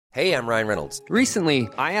Hey, I'm Ryan Reynolds. Recently,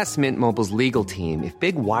 I asked Mint Mobile's legal team if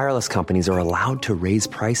big wireless companies are allowed to raise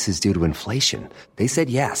prices due to inflation. They said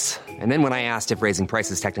yes. And then when I asked if raising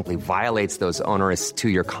prices technically violates those onerous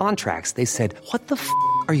two-year contracts, they said, "What the f***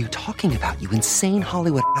 are you talking about, you insane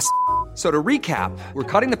Hollywood ass?" So to recap, we're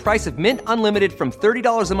cutting the price of Mint Unlimited from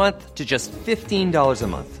 $30 a month to just $15 a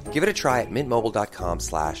month. Give it a try at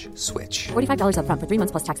mintmobile.com/switch. $45 up front for 3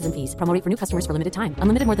 months plus taxes and fees. Promo rate for new customers for limited time.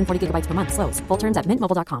 Unlimited more than 40 gigabytes per month. Slows full terms at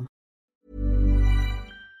mintmobile.com.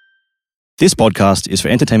 This podcast is for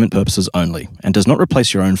entertainment purposes only and does not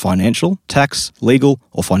replace your own financial, tax, legal,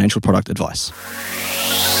 or financial product advice.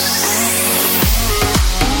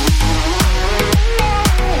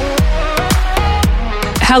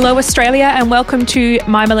 Hello Australia and welcome to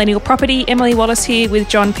My Millennial Property. Emily Wallace here with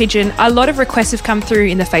John Pidgeon. A lot of requests have come through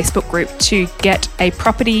in the Facebook group to get a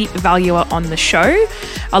property valuer on the show.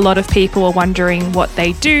 A lot of people are wondering what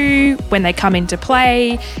they do, when they come into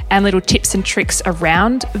play, and little tips and tricks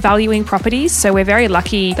around valuing properties. So we're very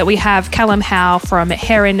lucky that we have Callum Howe from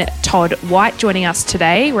Heron Todd White joining us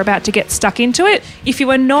today. We're about to get stuck into it. If you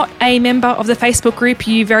are not a member of the Facebook group,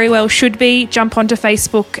 you very well should be. Jump onto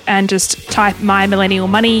Facebook and just type My Millennial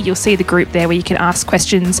Money. You'll see the group there where you can ask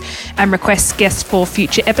questions and request guests for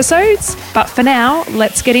future episodes. But for now,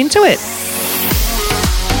 let's get into it.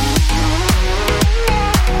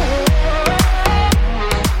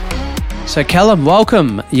 So Callum,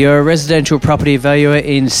 welcome. You're a residential property valuer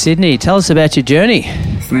in Sydney. Tell us about your journey.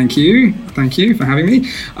 Thank you for having me.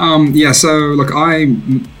 I'm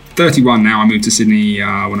 31 now. I moved to Sydney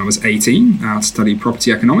when I was 18 to study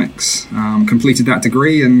property economics. Completed that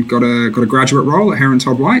degree and got a graduate role at Heron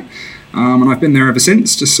Todd White. And I've been there ever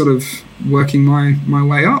since, just sort of working my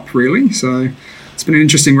way up, really. So it's been an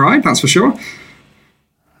interesting ride, that's for sure.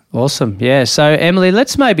 Awesome. Yeah. So, Emily,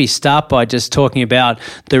 let's maybe start by just talking about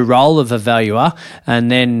the role of a valuer.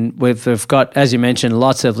 And then we've got, as you mentioned,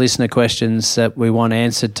 lots of listener questions that we want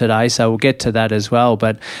answered today. So we'll get to that as well.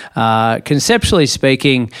 But conceptually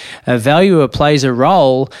speaking, a valuer plays a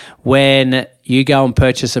role when you go and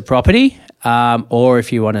purchase a property. Or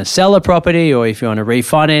if you want to sell a property or if you want to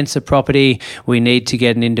refinance a property, we need to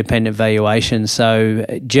get an independent valuation. So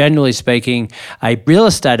generally speaking, a real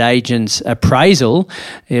estate agent's appraisal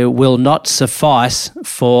will not suffice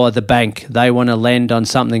for the bank. They want to lend on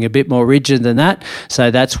something a bit more rigid than that. So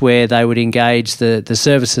that's where they would engage the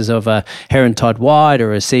services of a Heron Todd White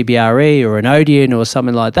or a CBRE or an Odeon or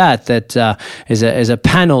something like that, is a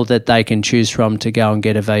panel that they can choose from to go and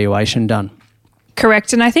get a valuation done.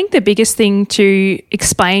 Correct. And I think the biggest thing to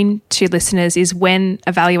explain to listeners is when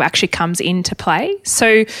a value actually comes into play.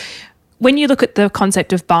 So when you look at the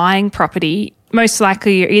concept of buying property, most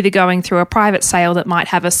likely you're either going through a private sale that might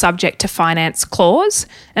have a subject to finance clause,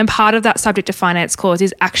 and part of that subject to finance clause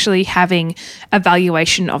is actually having a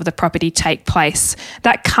valuation of the property take place.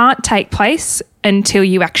 That can't take place until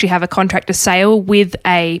you actually have a contract of sale with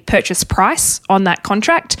a purchase price on that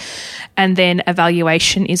contract, and then a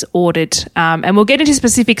valuation is ordered. And we'll get into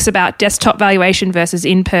specifics about desktop valuation versus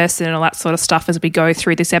in-person and all that sort of stuff as we go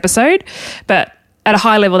through this episode. But at a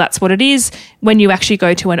high level, that's what it is. When you actually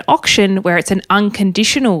go to an auction where it's an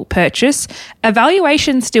unconditional purchase, a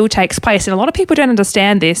valuation still takes place. And a lot of people don't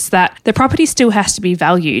understand this, that the property still has to be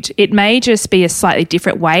valued. It may just be a slightly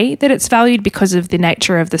different way that it's valued because of the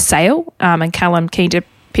nature of the sale. And Callum, keen to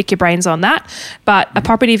pick your brains on that. But a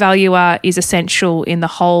property valuer is essential in the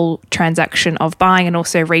whole transaction of buying and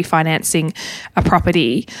also refinancing a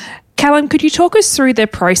property. Callum, could you talk us through the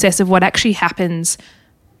process of what actually happens?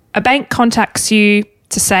 A bank contacts you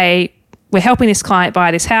to say, we're helping this client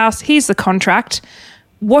buy this house, here's the contract.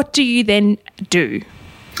 What do you then do?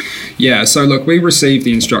 Yeah, so look, we receive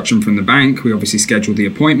the instruction from the bank. We obviously schedule the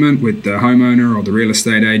appointment with the homeowner or the real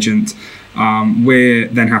estate agent. We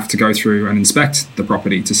then have to go through and inspect the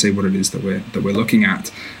property to see what it is that we're looking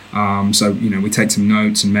at. So we take some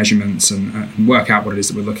notes and measurements and work out what it is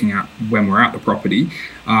that we're looking at when we're at the property.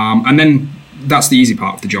 And then that's the easy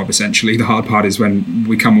part of the job, essentially. The hard part is when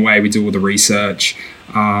we come away, we do all the research.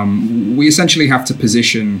 We essentially have to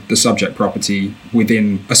position the subject property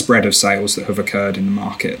within a spread of sales that have occurred in the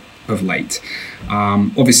market of late.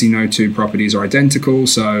 Obviously, no two properties are identical,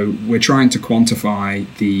 so we're trying to quantify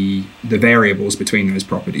the variables between those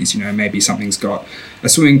properties. Maybe something's got a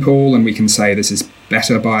swimming pool and we can say this is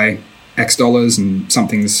better by X dollars, and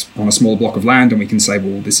something's on a small block of land and we can say,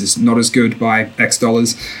 well, this is not as good by X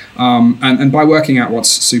dollars. And by working out what's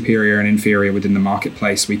superior and inferior within the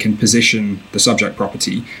marketplace, we can position the subject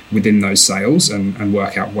property within those sales and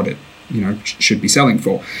work out what it should be selling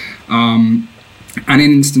for. And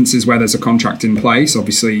in instances where there's a contract in place,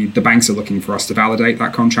 obviously the banks are looking for us to validate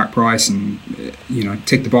that contract price and,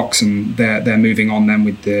 tick the box, and they're moving on then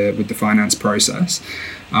with the finance process.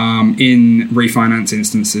 In refinance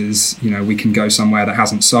instances, we can go somewhere that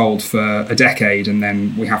hasn't sold for a decade, and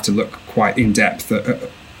then we have to look quite in depth at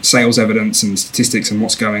sales evidence and statistics and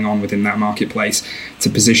what's going on within that marketplace to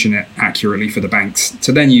position it accurately for the banks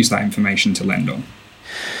to then use that information to lend on.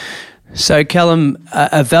 So, Callum,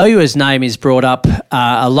 a valuer's name is brought up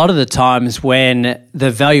a lot of the times when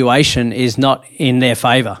the valuation is not in their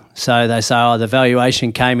favour. So they say, the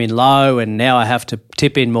valuation came in low and now I have to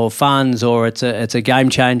tip in more funds, or it's a game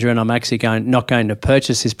changer and I'm actually not going to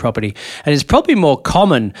purchase this property. And it's probably more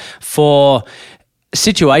common for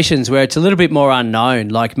situations where it's a little bit more unknown,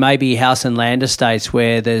 like maybe house and land estates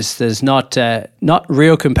where there's not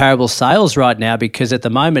real comparable sales right now, because at the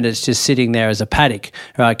moment it's just sitting there as a paddock.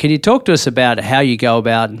 Right? Can you talk to us about how you go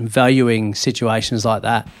about valuing situations like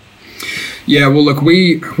that? Yeah, well, look,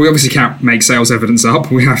 we obviously can't make sales evidence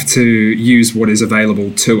up. We have to use what is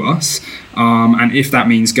available to us. And if that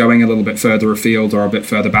means going a little bit further afield or a bit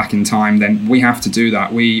further back in time, then we have to do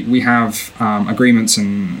that. We have agreements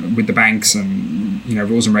and with the banks and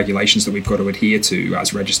rules and regulations that we've got to adhere to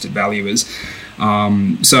as registered valuers.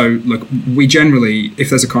 So look, we generally, if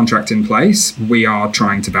there's a contract in place, we are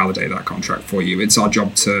trying to validate that contract for you. It's our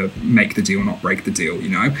job to make the deal, not break the deal,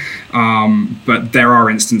 But there are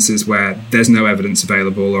instances where there's no evidence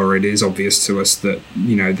available, or it is obvious to us that,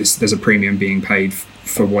 there's a premium being paid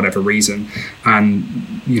for whatever reason. And,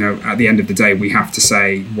 at the end of the day, we have to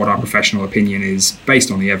say what our professional opinion is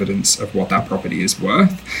based on the evidence of what that property is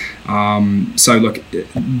worth. So look,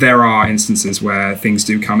 there are instances where things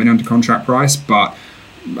do come in under contract price, but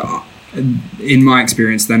in my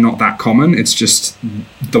experience, they're not that common. It's just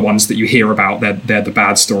the ones that you hear about. They're the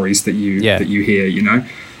bad stories that you hear,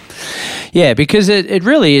 Yeah, because it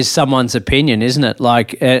really is someone's opinion, isn't it?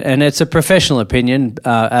 And it's a professional opinion,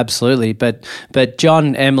 absolutely. But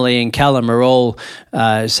John, Emily, and Callum are all,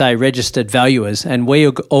 say, registered valuers, and we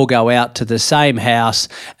all go out to the same house,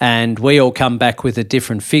 and we all come back with a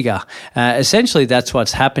different figure. Essentially, that's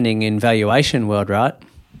what's happening in valuation world, right?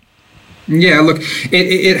 Yeah, look,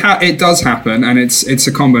 it does happen, and it's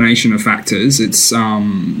a combination of factors. It's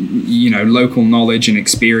local knowledge and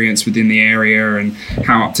experience within the area, and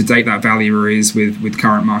how up to date that valuer is with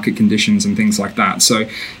current market conditions and things like that. So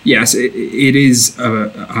yes, it is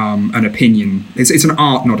an opinion. It's an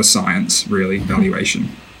art, not a science, really. Valuation.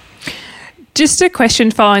 Just a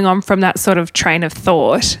question following on from that sort of train of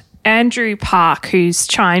thought. Andrew Park, who's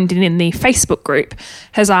chimed in the Facebook group,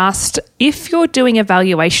 has asked, if you're doing a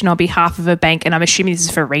valuation on behalf of a bank, and I'm assuming this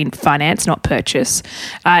is for refinance, not purchase,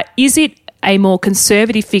 is it a more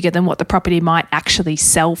conservative figure than what the property might actually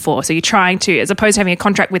sell for? So you're trying to, as opposed to having a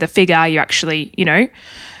contract with a figure, you're actually,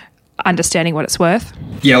 understanding what it's worth?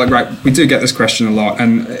 Yeah, right. We do get this question a lot,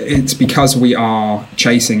 and it's because we are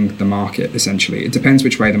chasing the market, essentially. It depends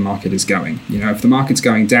which way the market is going. If the market's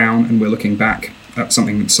going down and we're looking back at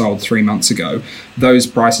something that sold 3 months ago, those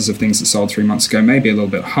prices of things that sold 3 months ago may be a little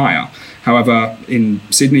bit higher. However, in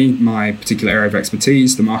Sydney, my particular area of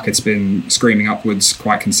expertise, the market's been screaming upwards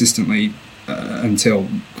quite consistently until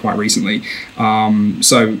quite recently.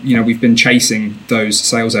 So, we've been chasing those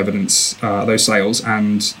sales evidence, those sales,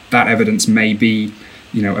 and that evidence may be,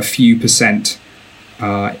 a few percent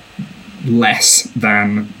less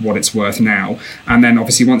than what it's worth now. And then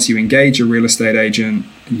obviously once you engage a real estate agent,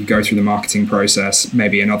 you go through the marketing process,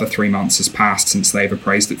 maybe another 3 months has passed since they've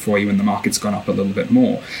appraised it for you and the market's gone up a little bit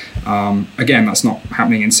more. Again, that's not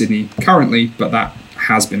happening in Sydney currently, but that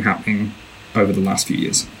has been happening over the last few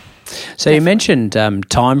years. So you mentioned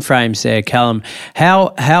time frames there, Callum.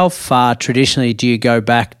 How far traditionally do you go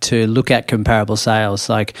back to look at comparable sales?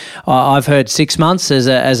 Like I've heard 6 months as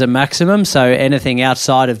a maximum. So anything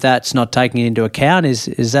outside of that's not taking into account.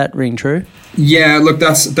 Is that ring true? Yeah, look,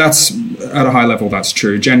 that's at a high level, that's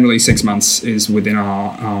true. Generally, 6 months is within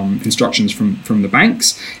our instructions from the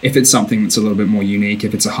banks. If it's something that's a little bit more unique,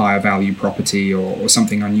 if it's a higher value property or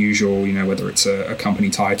something unusual, whether it's a company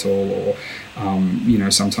title or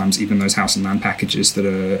sometimes even those house and land packages that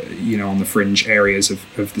are on the fringe areas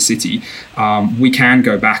of the city, we can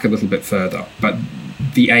go back a little bit further. But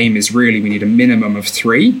the aim is really we need a minimum of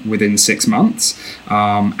 3 within 6 months,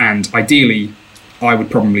 and ideally I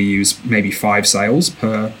would probably use maybe 5 sales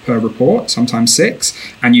per report, sometimes 6,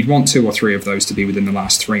 and you'd want 2 or 3 of those to be within the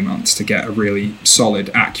last 3 months to get a really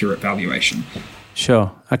solid, accurate valuation.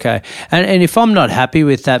 Sure. Okay. And if I'm not happy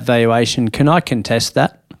with that valuation, can I contest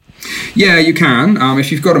that? Yeah, you can.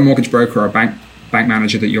 If you've got a mortgage broker or a bank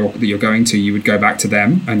manager that you're going to, you would go back to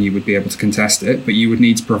them and you would be able to contest it, but you would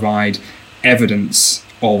need to provide evidence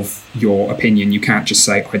of your opinion. You can't just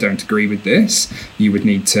say, I don't agree with this. You would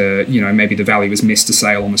need to, maybe the valuer's missed a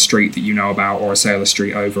sale on the street that you know about, or a sale a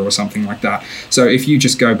street over, or something like that. So if you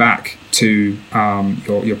just go back to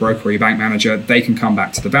your broker or your bank manager, they can come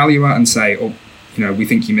back to the valuer and say, oh, we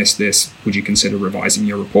think you missed this. Would you consider revising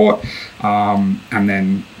your report? And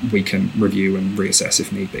then we can review and reassess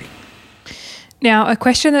if need be. Now, a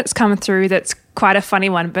question that's come through that's quite a funny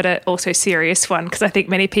one, but a also serious one, because I think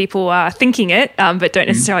many people are thinking it, but don't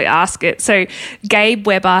necessarily ask it. So Gabe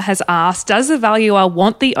Weber has asked, does the valuer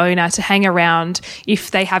want the owner to hang around if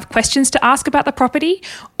they have questions to ask about the property,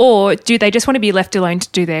 or do they just want to be left alone to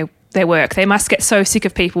do their work? They must get so sick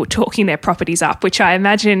of people talking their properties up, which I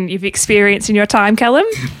imagine you've experienced in your time, Callum.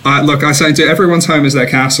 Look, I say to everyone's home is their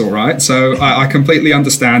castle, right? So I completely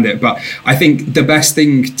understand it. But I think the best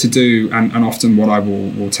thing to do, and often what I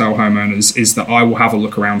will tell homeowners, is that I will have a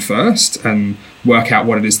look around first and work out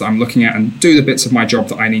what it is that I'm looking at and do the bits of my job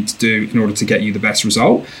that I need to do in order to get you the best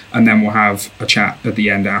result. And then we'll have a chat at the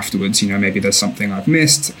end afterwards. Maybe there's something I've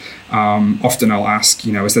missed. Often I'll ask,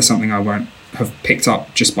 is there something I won't have picked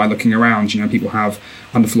up just by looking around? People have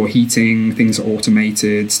underfloor heating, things are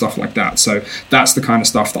automated, stuff like that. So that's the kind of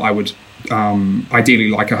stuff that I would ideally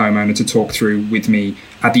like a homeowner to talk through with me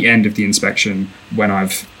at the end of the inspection, when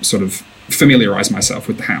I've sort of familiarized myself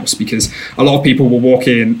with the house. Because a lot of people will walk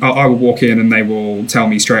in, I will walk in and they will tell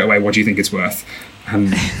me straight away, what do you think it's worth?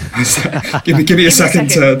 And give me a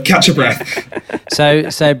second to catch a breath.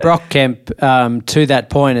 So Brock Kemp, to that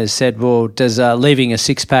point, has said, well, does leaving a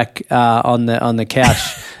six-pack on the couch,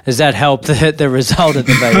 does that help the result of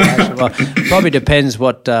the valuation? Well, it probably depends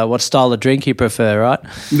what style of drink you prefer, right?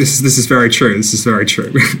 This is very true. This is very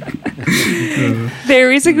true.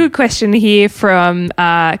 There is a good question here from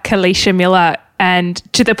Kalisha Miller. And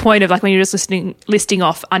to the point of, like, when you're just listing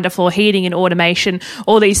off underfloor heating and automation,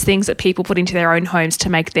 all these things that people put into their own homes to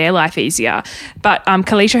make their life easier. But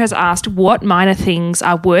Kalisha has asked what minor things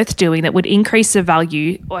are worth doing that would increase the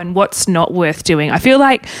value, and what's not worth doing. I feel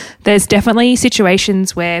like there's definitely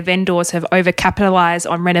situations where vendors have overcapitalized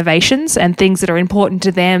on renovations, and things that are important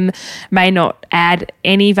to them may not add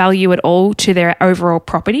any value at all to their overall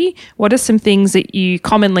property. What are some things that you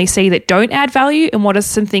commonly see that don't add value, and what are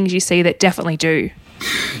some things you see that definitely do?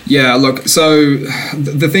 Yeah, look, so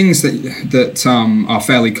the things that are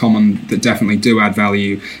fairly common that definitely do add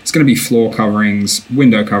value, it's going to be floor coverings,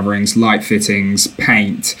 window coverings, light fittings,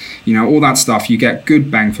 paint, all that stuff. You get good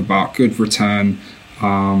bang for buck, good return,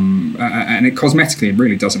 and it cosmetically, it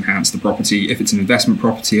really does enhance the property. If it's an investment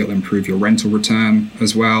property, it'll improve your rental return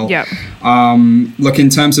as well. Yep. Look, in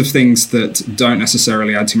terms of things that don't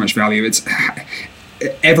necessarily add too much value,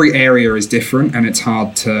 every area is different, and it's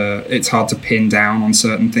hard to pin down on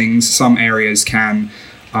certain things. Some areas can,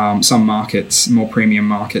 some markets, more premium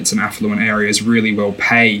markets and affluent areas, really will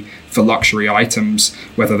pay for luxury items,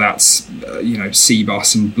 whether that's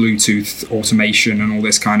C-bus and Bluetooth automation and all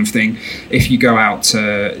this kind of thing. If you go out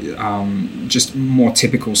to just more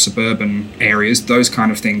typical suburban areas, those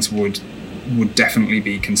kind of things would definitely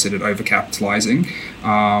be considered overcapitalizing.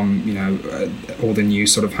 All the new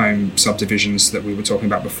sort of home subdivisions that we were talking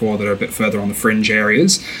about before that are a bit further on the fringe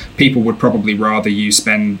areas, people would probably rather you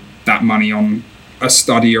spend that money on a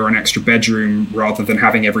study or an extra bedroom rather than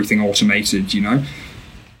having everything automated,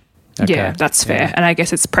 Okay. Yeah, that's fair. Yeah. And I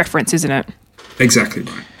guess it's preference, isn't it? Exactly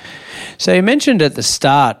right. So you mentioned at the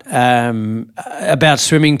start about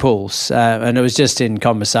swimming pools, and it was just in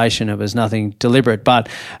conversation. It was nothing deliberate, but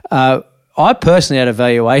I personally had a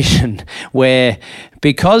valuation where,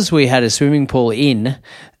 because we had a swimming pool in,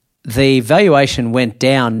 the valuation went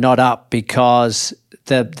down, not up, because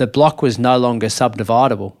the block was no longer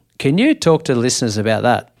subdividable. Can you talk to the listeners about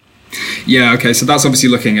that? Yeah, okay, so that's obviously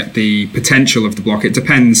looking at the potential of the block. It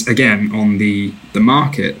depends, again, on the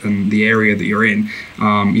market and the area that you're in.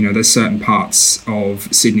 There's certain parts of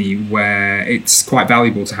Sydney where it's quite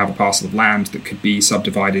valuable to have a parcel of land that could be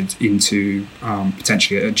subdivided into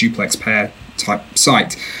potentially a duplex pair type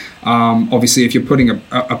site. Obviously, if you're putting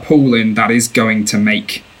a pool in, that is going to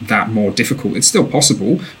make that more difficult. It's still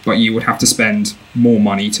possible, but you would have to spend more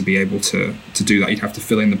money to be able to do that. You'd have to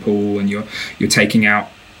fill in the pool, and you're taking out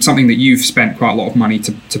something that you've spent quite a lot of money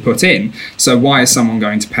to put in. So why is someone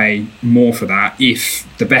going to pay more for that if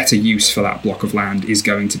the better use for that block of land is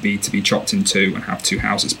going to be chopped in two and have two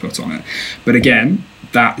houses put on it? But again,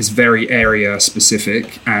 that is very area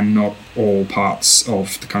specific, and not all parts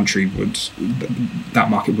of the country that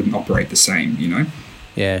market wouldn't operate the same,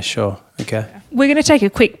 Yeah, sure. Okay. We're going to take a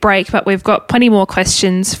quick break, but we've got plenty more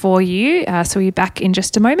questions for you. So we'll be back in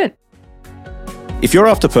just a moment. If you're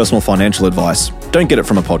after personal financial advice, don't get it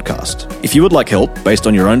from a podcast. If you would like help based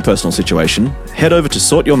on your own personal situation, head over to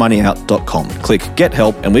sortyourmoneyout.com. Click Get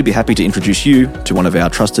Help and we'd be happy to introduce you to one of our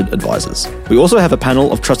trusted advisors. We also have a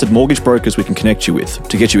panel of trusted mortgage brokers we can connect you with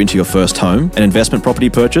to get you into your first home, an investment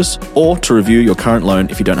property purchase, or to review your current loan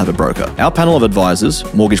if you don't have a broker. Our panel of advisors,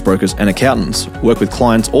 mortgage brokers and accountants work with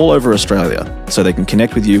clients all over Australia so they can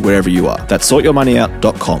connect with you wherever you are. That's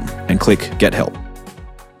sortyourmoneyout.com and click Get Help.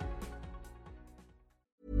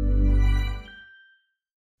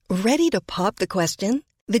 Ready to pop the question?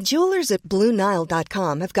 The jewelers at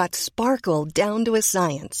BlueNile.com have got sparkle down to a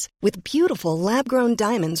science with beautiful lab-grown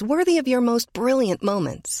diamonds worthy of your most brilliant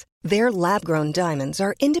moments. Their lab-grown diamonds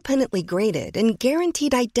are independently graded and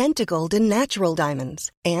guaranteed identical to natural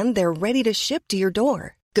diamonds, and they're ready to ship to your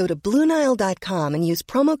door. Go to BlueNile.com and use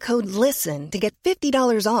promo code LISTEN to get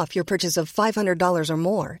 $50 off your purchase of $500 or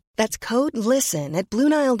more. That's code LISTEN at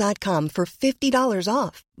BlueNile.com for $50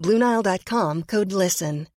 off. BlueNile.com, code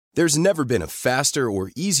LISTEN. There's never been a faster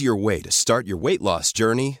or easier way to start your weight loss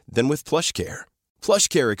journey than with PlushCare.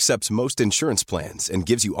 PlushCare accepts most insurance plans and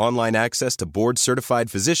gives you online access to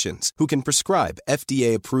board-certified physicians who can prescribe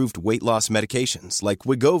FDA-approved weight loss medications like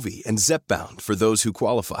Wegovy and Zepbound for those who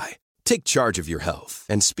qualify. Take charge of your health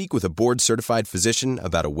and speak with a board-certified physician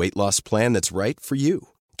about a weight loss plan that's right for you.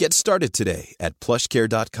 Get started today at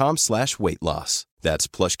plushcare.com/weight loss. That's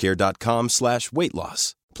plushcare.com/weight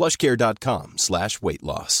loss. plushcare.com/weight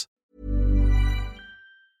loss.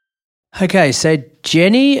 Okay, so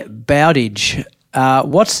Jenny Bowditch,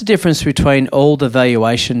 what's the difference between all the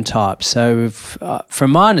valuation types? So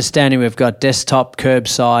from my understanding, we've got desktop,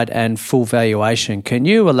 curbside and full valuation. Can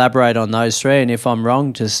you elaborate on those three? And if I'm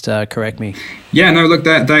wrong, just correct me. Yeah, no, look,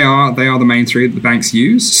 they are the main three that the banks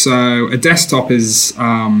use. So a desktop is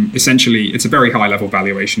essentially, it's a very high level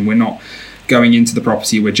valuation. We're not going into the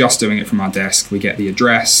property, we're just doing it from our desk. We get the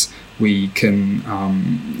address, we can,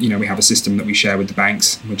 we have a system that we share with the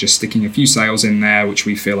banks. We're just sticking a few sales in there, which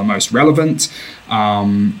we feel are most relevant,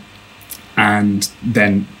 and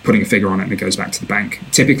then putting a figure on it and it goes back to the bank.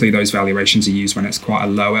 Typically, those valuations are used when it's quite a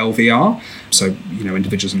low LVR. So,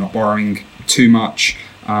 individuals are not borrowing too much.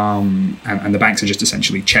 And the banks are just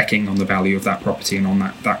essentially checking on the value of that property and on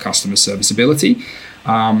that customer's serviceability.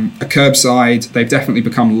 A curbside, they've definitely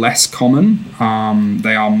become less common.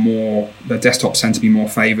 The desktops tend to be more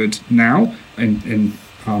favoured now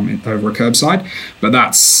over a curbside, but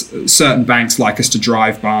that's certain banks like us to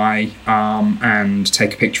drive by and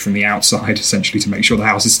take a picture from the outside, essentially to make sure the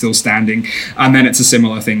house is still standing. And then it's a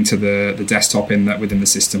similar thing to the desktop in that within the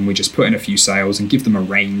system we just put in a few sales and give them a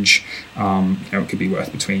range. It could be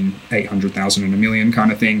worth between 800,000 and $1 million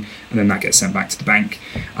kind of thing, and then that gets sent back to the bank.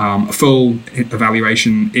 A full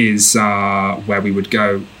evaluation is where we would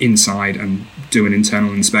go inside and do an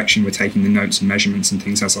internal inspection. We're taking the notes and measurements and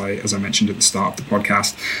things as I mentioned at the start of the podcast,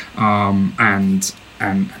 and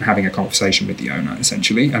having a conversation with the owner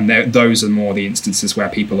essentially. And those are more the instances where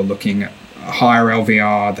people are looking at a higher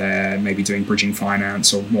LVR. They're maybe doing bridging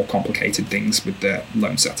finance or more complicated things with their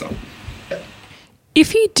loan setup.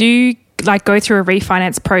 If you do go through a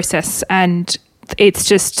refinance process and it's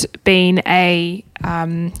just been a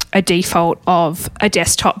default of a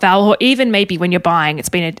desktop val, or even maybe when you're buying, it's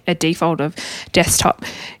been a default of desktop.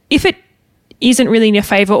 If it isn't really in your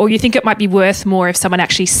favour, or you think it might be worth more if someone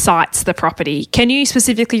actually sites the property, can you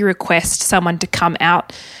specifically request someone to come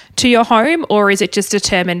out to your home, or is it just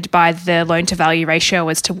determined by the loan to value ratio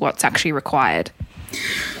as to what's actually required?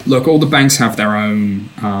 Look, all the banks have their own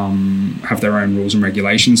rules and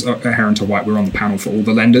regulations. At Herron White, we're on the panel for all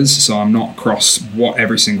the lenders, so I'm not across what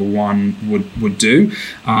every single one would do.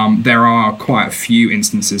 There are quite a few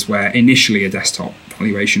instances where initially a desktop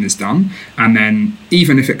valuation is done, and then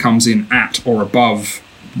even if it comes in at or above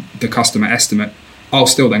the customer estimate, I'll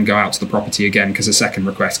still then go out to the property again because a second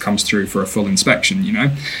request comes through for a full inspection,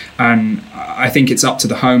 And I think it's up to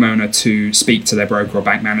the homeowner to speak to their broker or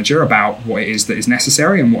bank manager about what it is that is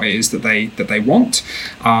necessary and what it is that they want.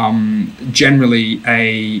 Generally,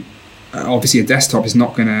 obviously a desktop is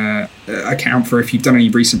not going to account for if you've done any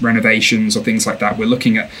recent renovations or things like that. We're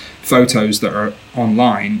looking at photos that are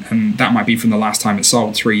online, and that might be from the last time it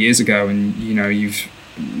sold 3 years ago, and you've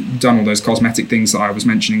done all those cosmetic things that I was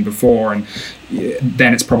mentioning before, and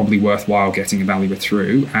then it's probably worthwhile getting a valuer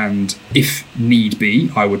through, and if need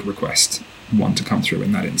be, I would request one to come through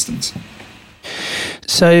in that instance.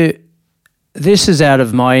 So this is out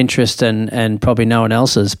of my interest and probably no one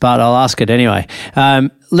else's, but I'll ask it anyway.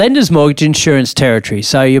 Lender's mortgage insurance territory.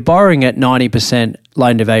 So you're borrowing at 90%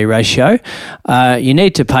 loan-to-value ratio, you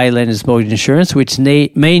need to pay lender's mortgage insurance, which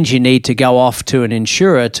means you need to go off to an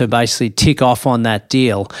insurer to basically tick off on that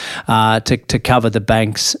deal to cover the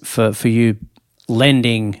banks for you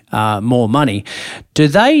lending more money. Do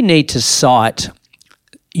they need to cite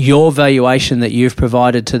your valuation that you've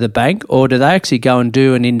provided to the bank, or do they actually go and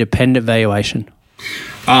do an independent valuation?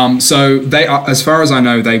 So they are, as far as I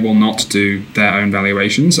know, they will not do their own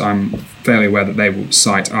valuations. I'm fairly aware that they will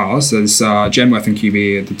cite ours. There's Genworth and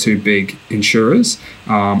QBE are the two big insurers,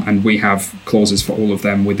 and we have clauses for all of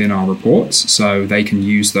them within our reports, so they can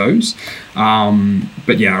use those.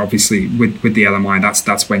 But yeah, obviously with the LMI,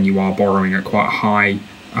 that's when you are borrowing at quite a high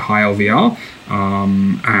LVR,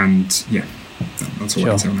 and yeah, that's all I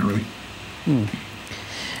can say on that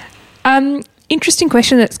really. Interesting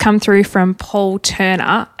question that's come through from Paul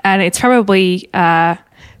Turner, and it's probably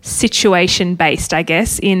situation-based, I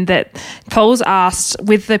guess, in that Paul's asked,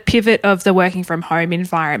 with the pivot of the working from home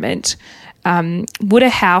environment, would a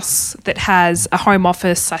house that has a home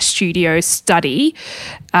office, a studio, study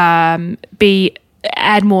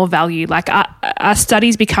add more value? Like, are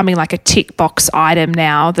studies becoming like a tick box item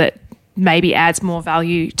now that maybe adds more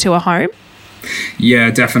value to a home?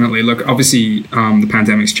 Yeah, definitely. Look, obviously, the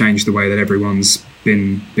pandemic's changed the way that everyone's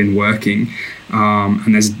been working,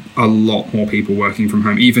 and there's a lot more people working from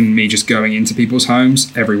home. Even me just going into people's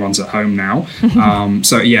homes, everyone's at home now.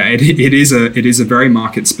 So yeah, it is a very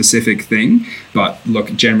market specific thing. But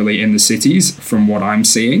look, generally in the cities, from what I'm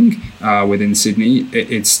seeing within Sydney,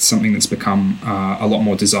 it's something that's become a lot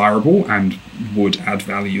more desirable and would add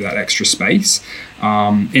value, that extra space.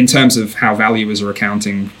 In terms of how valuers are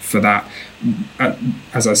accounting for that,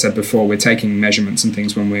 as I said before, we're taking measurements and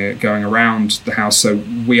things when we're going around the house. So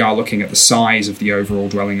we are looking at the size of the overall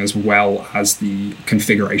dwelling as well as the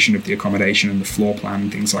configuration of the accommodation and the floor plan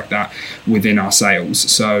and things like that within our sales.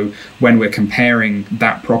 So when we're comparing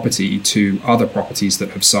that property to other properties that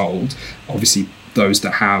have sold, obviously those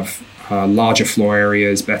that have larger floor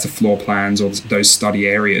areas, better floor plans, or those study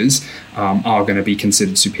areas are going to be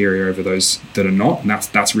considered superior over those that are not. And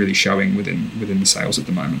that's really showing within the sales at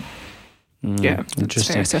the moment. Yeah,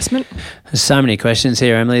 interesting fair assessment. There's so many questions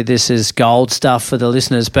here, Emily. This is gold stuff for the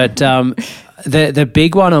listeners. But the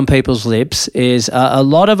big one on people's lips is a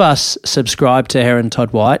lot of us subscribe to Heron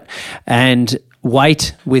Todd White and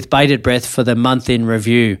wait with bated breath for the month in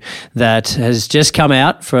review that has just come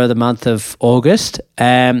out for the month of August.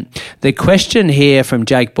 The question here from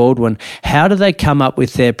Jake Baldwin, how do they come up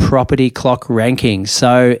with their property clock rankings?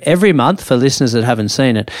 So every month, for listeners that haven't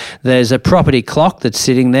seen it, there's a property clock that's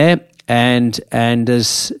sitting there. And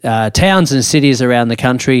there's towns and cities around the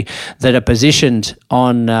country that are positioned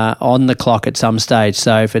on the clock at some stage.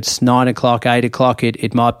 So if it's 9 o'clock, 8 o'clock,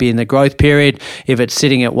 it might be in the growth period. If it's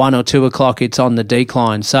sitting at 1 or 2 o'clock, it's on the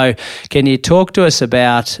decline. So can you talk to us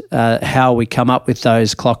about how we come up with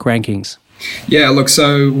those clock rankings? Yeah, look,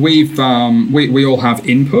 so we all have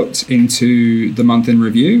input into the month in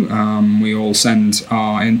review. We all send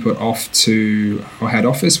our input off to our head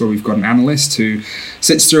office, where we've got an analyst who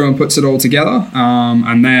sits through and puts it all together.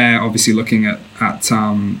 And they're obviously looking at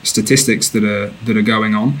statistics that are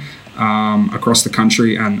going on across the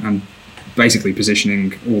country and basically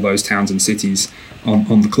positioning all those towns and cities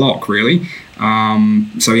on the clock, really.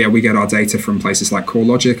 So yeah, we get our data from places like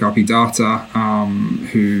CoreLogic, RP Data,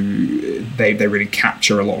 who they really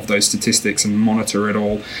capture a lot of those statistics and monitor it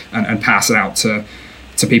all and pass it out to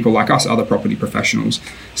people like us, other property professionals.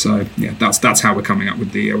 So yeah, that's how we're coming up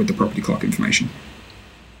with the property clock information.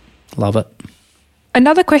 Love it.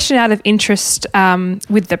 Another question out of interest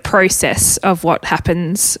with the process of what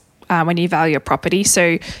happens when you value a property.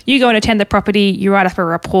 So you go and attend the property, you write up a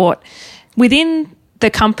report. Within the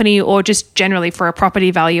company, or just generally for a property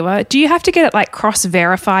valuer, do you have to get it like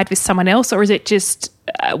cross-verified with someone else, or is it just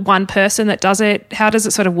one person that does it? How does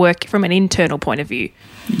it sort of work from an internal point of view?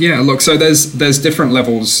 Yeah, look, so there's different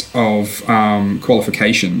levels of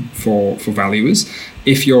qualification for valuers.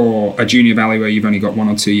 If you're a junior valuer, you've only got 1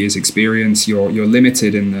 or 2 years experience, you're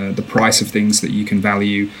limited in the price of things that you can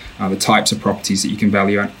value, the types of properties that you can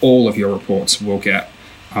value, and all of your reports will get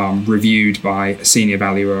reviewed by a senior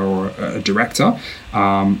valuer or a director.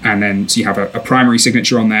 And then so you have a primary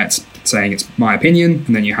signature on that saying it's my opinion,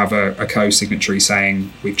 and then you have a co-signatory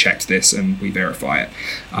saying we've checked this and we verify it.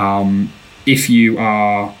 If you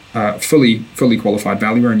are a fully qualified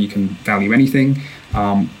valuer and you can value anything,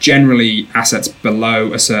 generally assets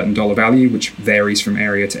below a certain dollar value, which varies from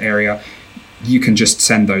area to area, you can just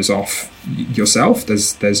send those off yourself.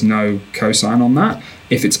 There's no cosign on that.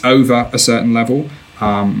 If it's over a certain level,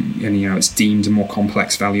 and it's deemed a more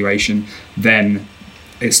complex valuation, then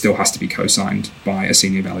it still has to be co-signed by a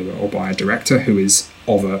senior valuer or by a director who is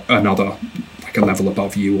of another, like a level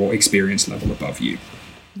above you or experience level above you.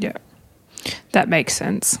 Yeah, that makes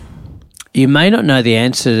sense. You may not know the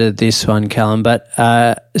answer to this one, Callum, but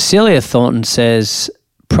Celia Thornton says,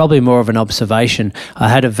 probably more of an observation. I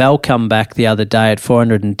had a val come back the other day at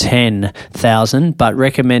 410,000, but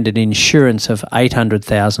recommended insurance of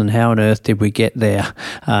 800,000. How on earth did we get there?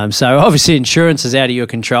 So obviously insurance is out of your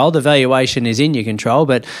control. The valuation is in your control,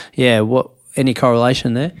 but yeah, any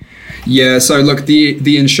correlation there? Yeah, so look,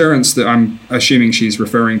 the insurance that I'm assuming she's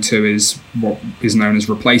referring to is what is known as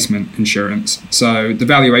replacement insurance. So the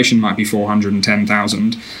valuation might be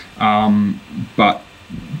 410,000, but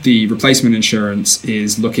the replacement insurance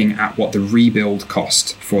is looking at what the rebuild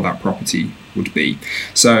cost for that property would be.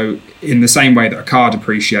 So in the same way that a car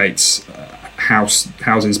depreciates,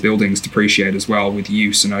 houses, buildings depreciate as well with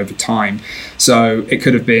use and over time. So it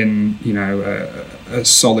could have been, a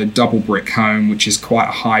solid double brick home, which is quite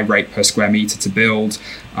a high rate per square meter to build.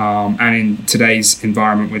 And in today's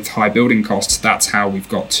environment with high building costs, that's how we've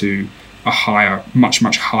got to a much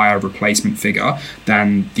higher replacement figure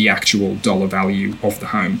than the actual dollar value of the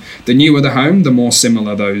home. The newer the home, the more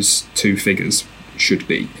similar those two figures should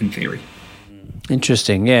be, in theory.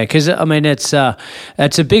 Interesting, yeah, because I mean it's a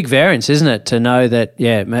big variance, isn't it? To know that,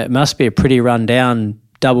 it must be a pretty rundown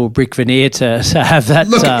double brick veneer to have that.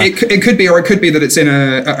 Look, it could be, or it could be that it's in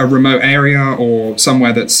a remote area or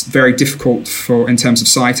somewhere that's very difficult in terms of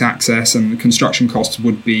site access, and the construction costs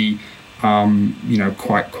would be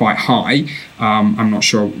quite high. I'm not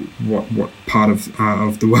sure what part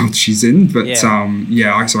of the world she's in, but so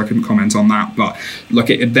I couldn't comment on that. But look,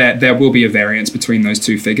 there will be a variance between those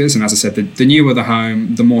two figures, and as I said, the newer the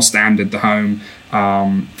home, the more standard the home,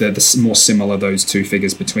 the more similar those two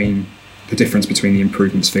figures between the difference between the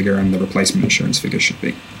improvements figure and the replacement insurance figure should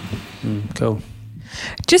be. Cool.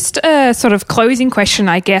 Just a sort of closing question,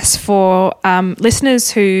 I guess, for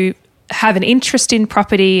listeners who have an interest in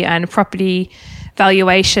property and property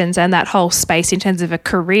valuations and that whole space in terms of a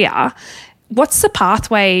career. What's the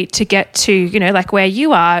pathway to get to, like where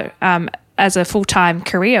you are as a full-time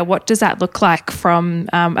career? What does that look like from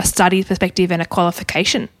a study perspective and a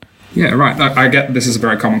qualification? Yeah, right. I get this is a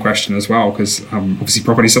very common question as well, because obviously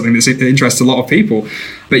property is something that interests a lot of people.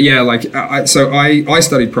 But yeah, I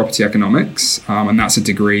studied property economics, and that's a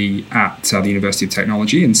degree at the University of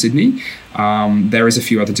Technology in Sydney. There is a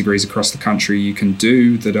few other degrees across the country you can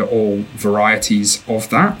do that are all varieties of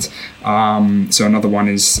that. So another one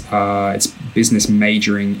is it's business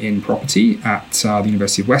majoring in property at the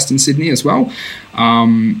University of Western Sydney as well.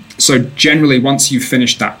 So generally, once you've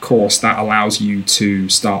finished that course, that allows you to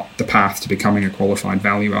start the path to becoming a qualified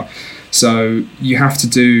valuer. So you have to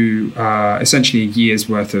do essentially a year's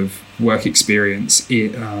worth of work experience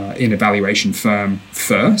in a valuation firm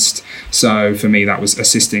first. So for me, that was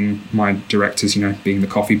assisting my directors, being the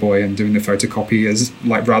coffee boy and doing the photocopiers,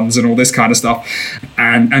 like runs and all this kind of stuff,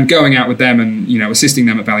 and going out with them and assisting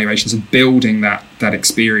them at valuations and building that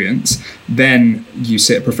experience. Then you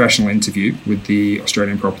sit a professional interview with the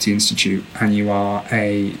Australian Property Institute, and you are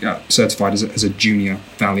certified as a junior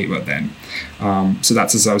valuer then. So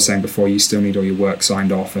that's, as I was saying before, you still need all your work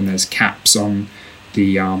signed off, and there's caps on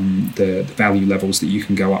the value levels that you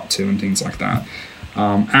can go up to and things like that.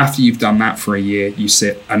 After you've done that for a year, you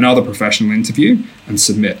sit another professional interview and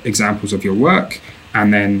submit examples of your work.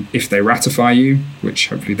 And then if they ratify you, which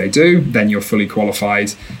hopefully they do, then you're fully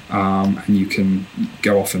qualified, and you can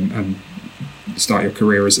go off and start your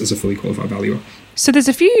career as a fully qualified valuer. So there's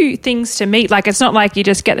a few things to meet. Like, it's not like you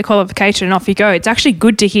just get the qualification and off you go. It's actually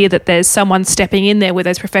good to hear that there's someone stepping in there with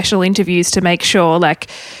those professional interviews to make sure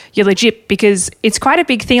you're legit, because it's quite a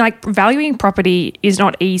big thing. Like, valuing property is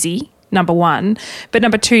not easy, number one. But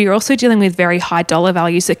number two, you're also dealing with very high dollar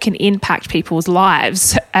values that can impact people's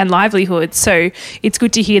lives and livelihoods. So it's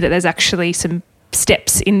good to hear that there's actually some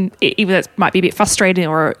steps in, even though it might be a bit frustrating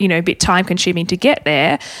or a bit time consuming to get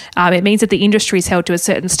there. It means that the industry is held to a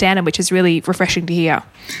certain standard, which is really refreshing to hear.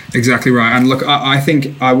 Exactly right. And look, I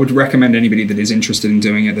think I would recommend anybody that is interested in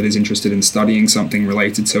doing it, that is interested in studying something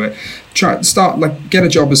related to it, get a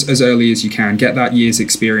job as early as you can. Get that year's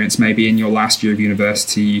experience. Maybe in your last year of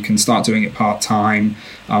university, you can start doing it part-time.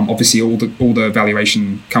 Obviously, all the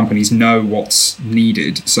valuation companies know what's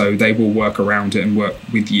needed, so they will work around it and work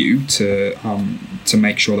with you to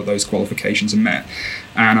make sure that those qualifications are met.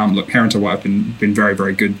 And look, Hare & White have been very,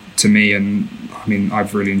 very good to me, and I mean,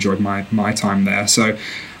 I've really enjoyed my time there. So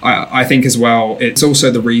I think as well, it's also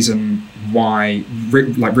the reason why,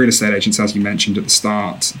 like real estate agents, as you mentioned at the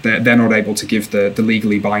start, they're not able to give the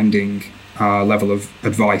legally binding level of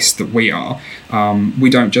advice that we are. We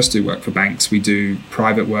don't just do work for banks. We do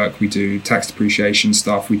private work. We do tax depreciation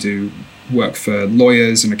stuff. We do work for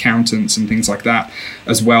lawyers and accountants and things like that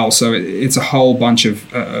as well. So it's a whole bunch of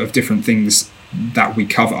different things that we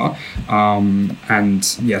cover.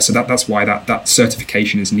 So that's why that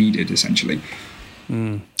certification is needed, essentially.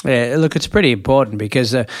 Yeah, look, it's pretty important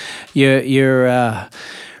because you're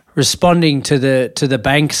responding to the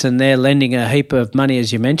banks, and they're lending a heap of money,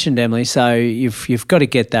 as you mentioned, Emily. So you've got to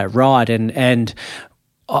get that right, and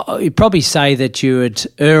you'd probably say that you would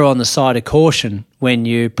err on the side of caution when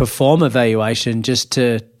you perform a valuation, just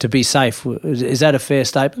to be safe. Is that a fair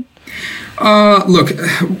statement? Look,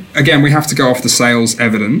 again, we have to go off the sales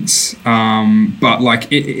evidence, but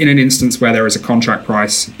like in an instance where there is a contract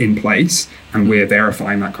price in place and we're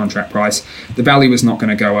verifying that contract price, the value is not going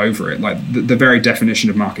to go over it. Like the very definition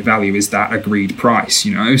of market value is that agreed price,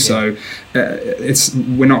 So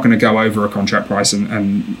we're not going to go over a contract price,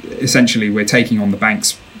 and essentially we're taking on the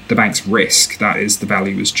bank's risk. That is the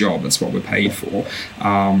valuer's job. That's what we're paid for,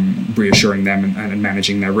 reassuring them and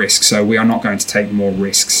managing their risk. So we are not going to take more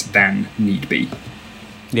risks than need be.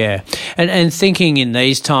 Yeah. And thinking in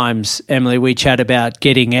these times, Emily, we chat about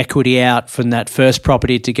getting equity out from that first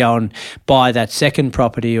property to go and buy that second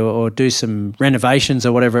property or do some renovations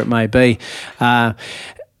or whatever it may be.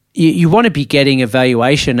 You want to be getting a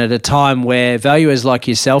valuation at a time where valuers like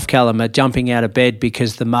yourself, Callum, are jumping out of bed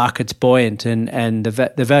because the market's buoyant and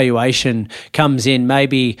the valuation comes in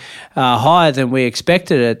maybe higher than we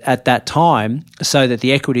expected it at that time, so that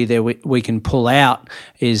the equity that we can pull out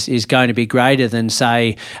is going to be greater than,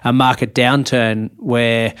 say, a market downturn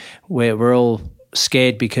where we're all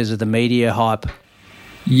scared because of the media hype.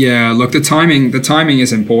 Yeah, look, the timing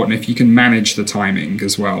is important. If you can manage the timing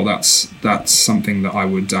as well, that's something that I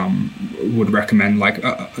would recommend. Like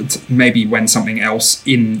maybe when something else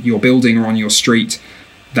in your building or on your street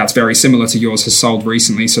that's very similar to yours has sold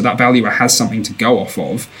recently, so that valuer has something to go off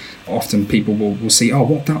of. Often people will see, oh,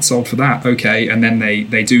 what, that sold for that, okay, and then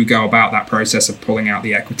they do go about that process of pulling out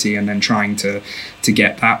the equity and then trying to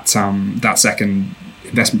get that second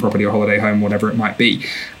investment property or holiday home, whatever it might be.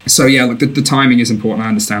 So yeah, look, the timing is important. I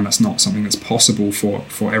understand that's not something that's possible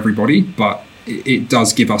for everybody, but it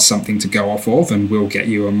does give us something to go off of, and will get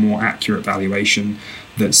you a more accurate valuation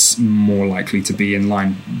that's more likely to be in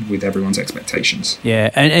line with everyone's expectations. Yeah,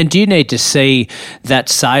 and do you need to see that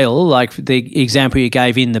sale, like the example you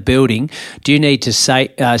gave in the building, do you need to see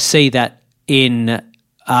that in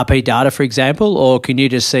RP data, for example, or can you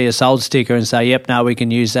just see a sold sticker and say, yep, no, we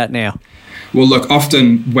can use that now? Well, look,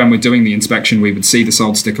 often when we're doing the inspection, we would see the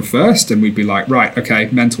sold sticker first, and we'd be like, right, okay,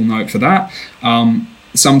 mental note for that.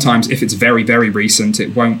 Sometimes if it's very, very recent,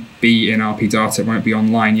 it won't be in RP data, it won't be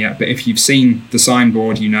online yet. But if you've seen the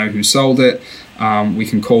signboard, you know who sold it. We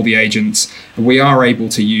can call the agents. We are able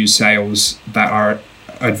to use sales that are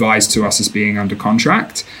advised to us as being under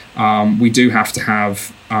contract. We do have to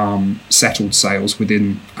have settled sales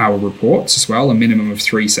within our reports as well, a minimum of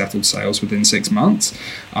 3 settled sales within 6 months.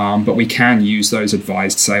 But we can use those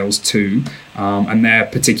advised sales too, and they're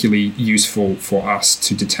particularly useful for us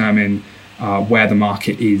to determine where the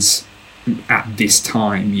market is at this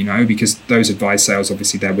time, because those advised sales,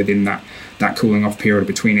 obviously they're within that cooling off period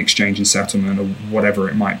between exchange and settlement or whatever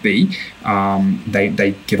it might be.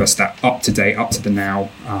 They give us that up to date, up to the now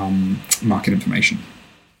market information.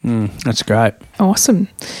 That's great. Awesome.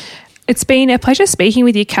 It's been a pleasure speaking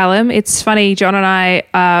with you, Callum. It's funny, John and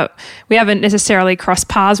I, we haven't necessarily crossed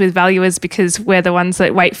paths with valuers because we're the ones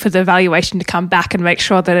that wait for the valuation to come back and make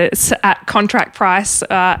sure that it's at contract price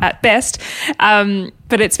at best.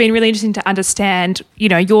 But it's been really interesting to understand,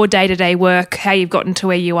 your day-to-day work, how you've gotten to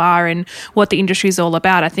where you are and what the industry is all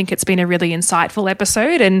about. I think it's been a really insightful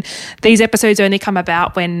episode, and these episodes only come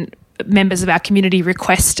about when members of our community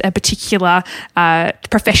request a particular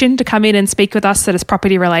profession to come in and speak with us that is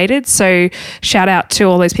property related. So shout out to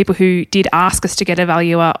all those people who did ask us to get a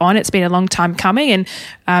valuer on. It's been a long time coming, and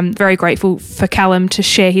I'm very grateful for Callum to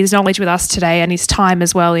share his knowledge with us today and his time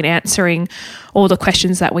as well in answering all the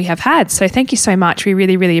questions that we have had. So thank you so much. We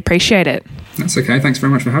really, really appreciate it. That's okay. Thanks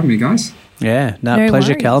very much for having me, guys. Yeah, no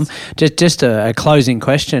pleasure, worries. Callum. Just a closing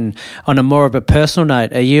question on a more of a personal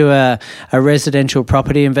note. Are you a residential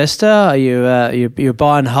property investor? Are you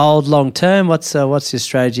buy and hold long term? What's your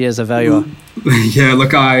strategy as a valuer? Yeah,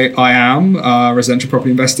 look, I am a residential property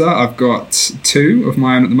investor. I've got 2 of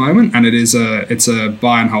my own at the moment, and it's a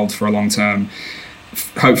buy and hold for a long term,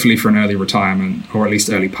 hopefully for an early retirement or at least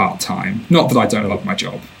early part time. Not that I don't love my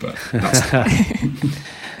job, but that's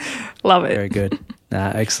Love it. Very good.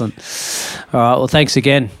 Excellent. All right. Well, thanks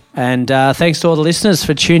again. And thanks to all the listeners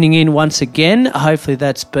for tuning in once again. Hopefully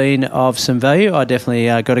that's been of some value. I definitely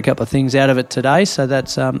got a couple of things out of it today, so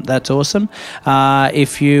that's awesome.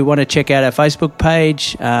 If you want to check out our Facebook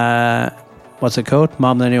page, what's it called?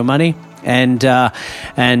 My Millennial Money. And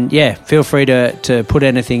yeah, feel free to put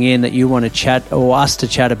anything in that you want to chat or us to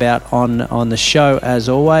chat about on the show as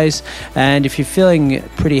always. And if you're feeling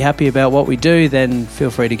pretty happy about what we do, then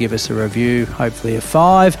feel free to give us a review, hopefully a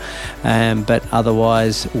 5. But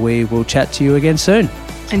otherwise, we will chat to you again soon.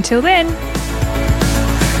 Until then.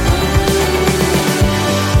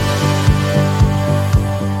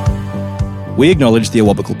 We acknowledge the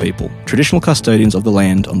Awabakal people, traditional custodians of the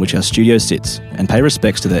land on which our studio sits, and pay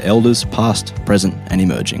respects to their elders past, present and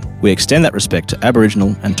emerging. We extend that respect to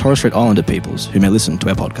Aboriginal and Torres Strait Islander peoples who may listen to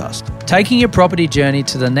our podcast. Taking your property journey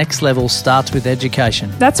to the next level starts with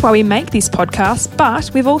education. That's why we make this podcast,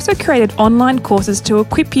 but we've also created online courses to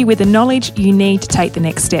equip you with the knowledge you need to take the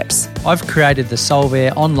next steps. I've created the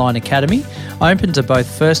Solvair Online Academy, open to both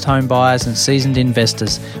first home buyers and seasoned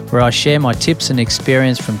investors, where I share my tips and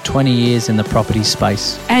experience from 20 years in the property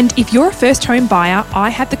space. And if you're a first home buyer, I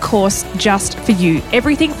have the course just for you.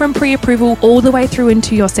 Everything from pre-approval all the way through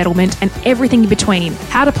into your settlement and everything in between.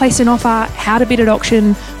 How to place an offer, how to bid at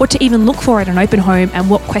auction, what to even look for at an open home, and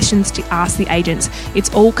what questions to ask the agents.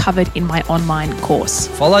 It's all covered in my online course.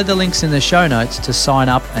 Follow the links in the show notes to sign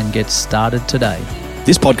up and get started today.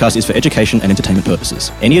 This podcast is for education and entertainment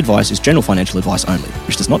purposes. Any advice is general financial advice only,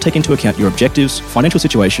 which does not take into account your objectives, financial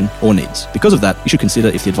situation, or needs. Because of that, you should consider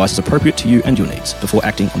if the advice is appropriate to you and your needs before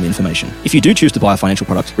acting on the information. If you do choose to buy a financial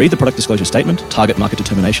product, read the product disclosure statement, target market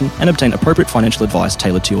determination, and obtain appropriate financial advice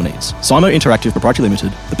tailored to your needs. Simo Interactive Proprietary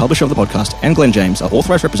Limited, the publisher of the podcast, and Glenn James are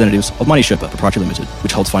authorised representatives of Money Sherpa Proprietary Limited,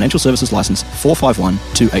 which holds financial services license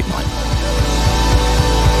 451289.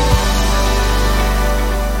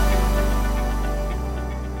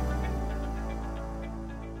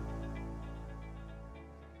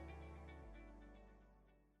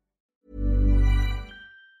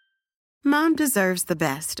 Mom deserves the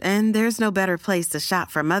best, and there's no better place to shop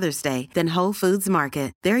for Mother's Day than Whole Foods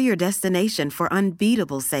Market. They're your destination for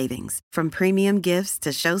unbeatable savings, from premium gifts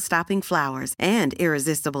to show-stopping flowers and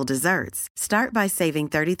irresistible desserts. Start by saving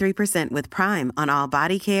 33% with Prime on all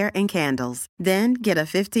body care and candles. Then get a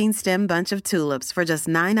 15-stem bunch of tulips for just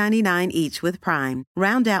 $9.99 each with Prime.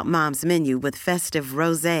 Round out Mom's menu with festive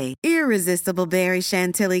rosé, irresistible berry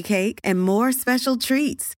chantilly cake, and more special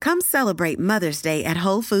treats. Come celebrate Mother's Day at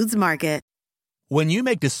Whole Foods Market. When you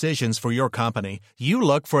make decisions for your company, you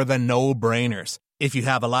look for the no-brainers. If you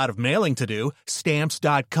have a lot of mailing to do,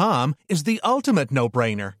 Stamps.com is the ultimate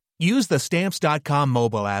no-brainer. Use the Stamps.com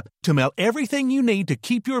mobile app to mail everything you need to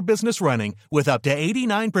keep your business running with up to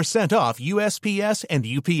 89% off USPS and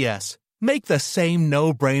UPS. Make the same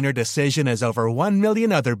no-brainer decision as over 1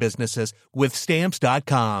 million other businesses with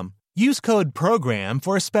Stamps.com. Use code PROGRAM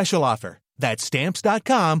for a special offer. That's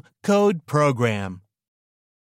Stamps.com, code PROGRAM.